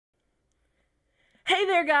Hey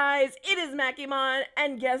there guys, it is MakkieMon,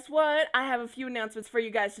 and guess what? I have a few announcements for you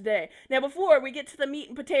guys today. Now before we get to the meat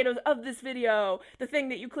and potatoes of this video, the thing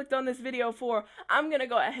that you clicked on this video for, I'm gonna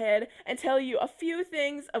go ahead and tell you a few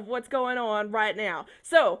things of what's going on right now.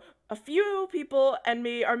 So, a few people and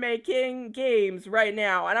me are making games right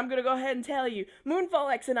now, and I'm gonna go ahead and tell you,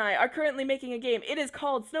 MoonfallX and I are currently making a game. It is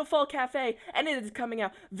called Snowfall Cafe, and it is coming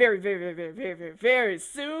out very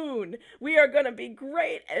soon. We are gonna be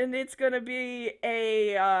great, and it's gonna be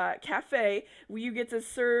a cafe where you get to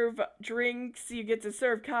serve drinks, you get to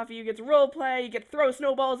serve coffee, you get to role play, you get to throw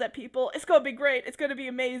snowballs at people. It's gonna be great. It's gonna be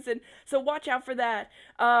amazing. So watch out for that.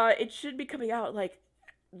 It should be coming out like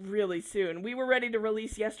really soon. We were ready to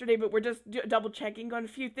release yesterday, but we're just double checking on a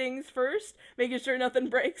few things first, making sure nothing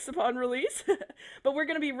breaks upon release. But we're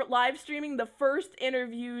going to be live streaming the first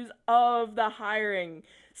interviews of the hiring.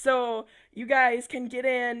 So you guys can get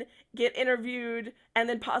in, get interviewed, and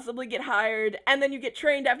then possibly get hired, and then you get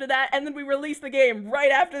trained after that, and then we release the game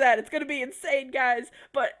right after that. It's going to be insane, guys.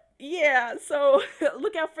 But yeah, so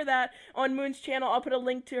look out for that on Moon's channel. I'll put a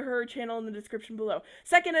link to her channel in the description below.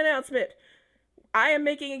 Second announcement. I am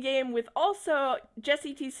making a game with also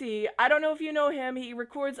Jesse TC. I don't know if you know him. He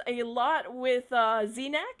records a lot with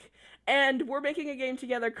Znak, and we're making a game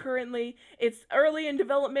together currently. It's early in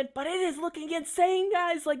development, but it is looking insane,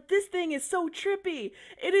 guys. Like, this thing is so trippy.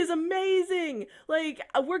 It is amazing. Like,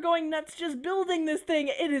 we're going nuts just building this thing.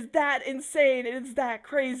 It is that insane. It is that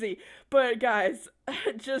crazy. But guys,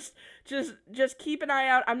 just keep an eye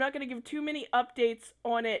out. I'm not going to give too many updates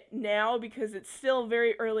on it now because it's still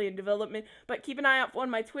very early in development, but keep an eye out on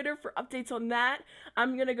my Twitter for updates on that.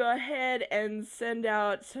 I'm going to go ahead and send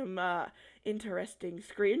out some interesting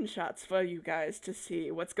screenshots for you guys to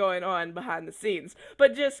see what's going on behind the scenes.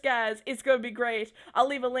 But just guys, it's going to be great. I'll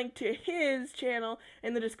leave a link to his channel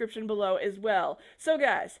in the description below as well. So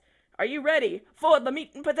guys, are you ready for the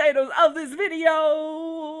meat and potatoes of this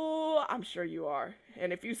video? I'm sure you are.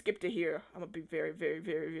 And if you skip to here, I'm gonna be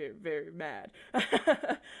very mad.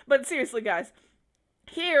 But seriously, guys,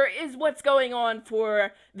 here is what's going on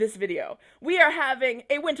for this video. We are having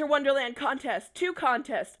a Winter Wonderland contest, 2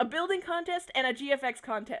 contests, a building contest and a GFX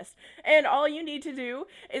contest. And all you need to do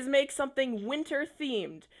is make something winter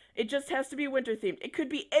themed. It just has to be winter themed. It could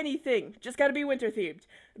be anything, just gotta be winter themed.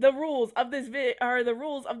 The rules of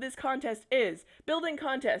this contest is building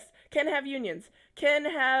contest, can have unions,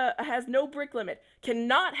 has no brick limit,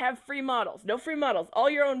 cannot have free models, no free models, all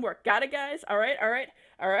your own work. Got it, guys? Alright?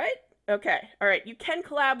 Okay, alright, you can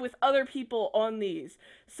collab with other people on these,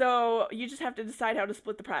 so you just have to decide how to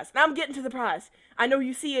split the prize. Now I'm getting to the prize. I know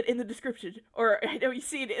you see it in the description, or I know you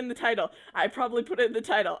see it in the title. I probably put it in the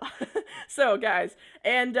title. So, guys,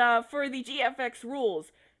 and for the GFX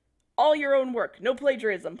rules, all your own work. No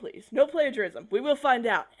plagiarism, please. No plagiarism. We will find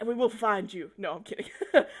out, and we will find you. No, I'm kidding.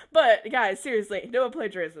 But, guys, seriously, no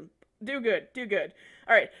plagiarism. Do good, do good.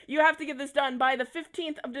 Alright, you have to get this done by the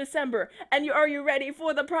 15th of December. And are you ready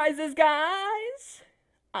for the prizes, guys?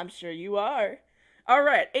 I'm sure you are.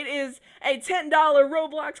 Alright, it is a $10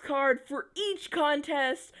 Roblox card for each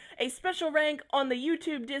contest, a special rank on the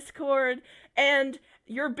YouTube Discord, and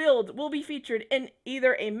your build will be featured in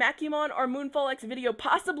either a MakkieMon or MoonfallX video,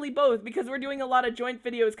 possibly both, because we're doing a lot of joint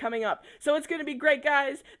videos coming up. So it's going to be great,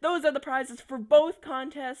 guys. Those are the prizes for both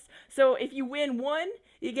contests. So if you win one,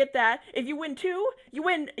 you get that. If you win 2, you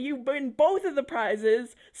win both of the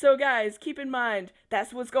prizes. So guys, keep in mind,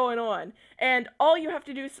 that's what's going on. And all you have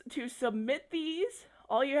to do to submit these,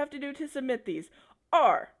 are you have to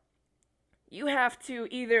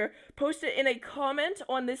either post it in a comment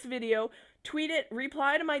on this video, tweet it,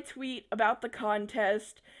 reply to my tweet about the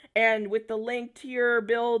contest, and with the link to your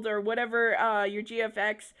build or whatever, your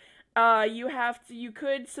GFX, you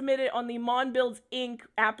could submit it on the Mon Builds Inc.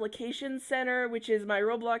 Application Center, which is my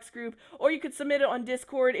Roblox group, or you could submit it on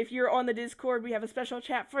Discord. If you're on the Discord, we have a special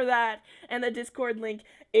chat for that, and the Discord link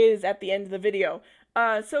is at the end of the video.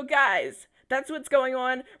 So guys, that's what's going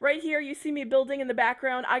on. Right here, you see me building in the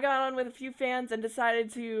background. I got on with a few fans and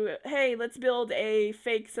decided to, hey, let's build a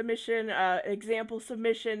fake submission, example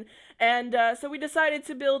submission. And so we decided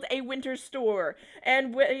to build a winter store.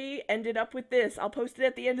 And we ended up with this. I'll post it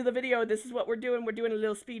at the end of the video. This is what we're doing. We're doing a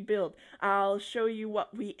little speed build. I'll show you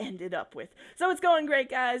what we ended up with. So it's going great,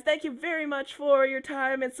 guys. Thank you very much for your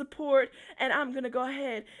time and support. And I'm going to go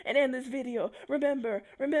ahead and end this video. Remember,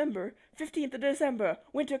 15th of December,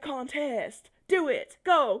 winter contest. Do it.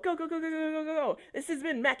 Go. This has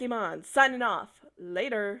been MakkieMon signing off.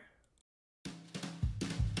 Later.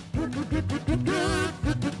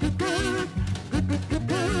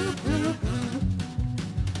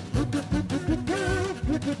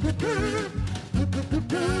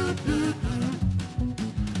 Good.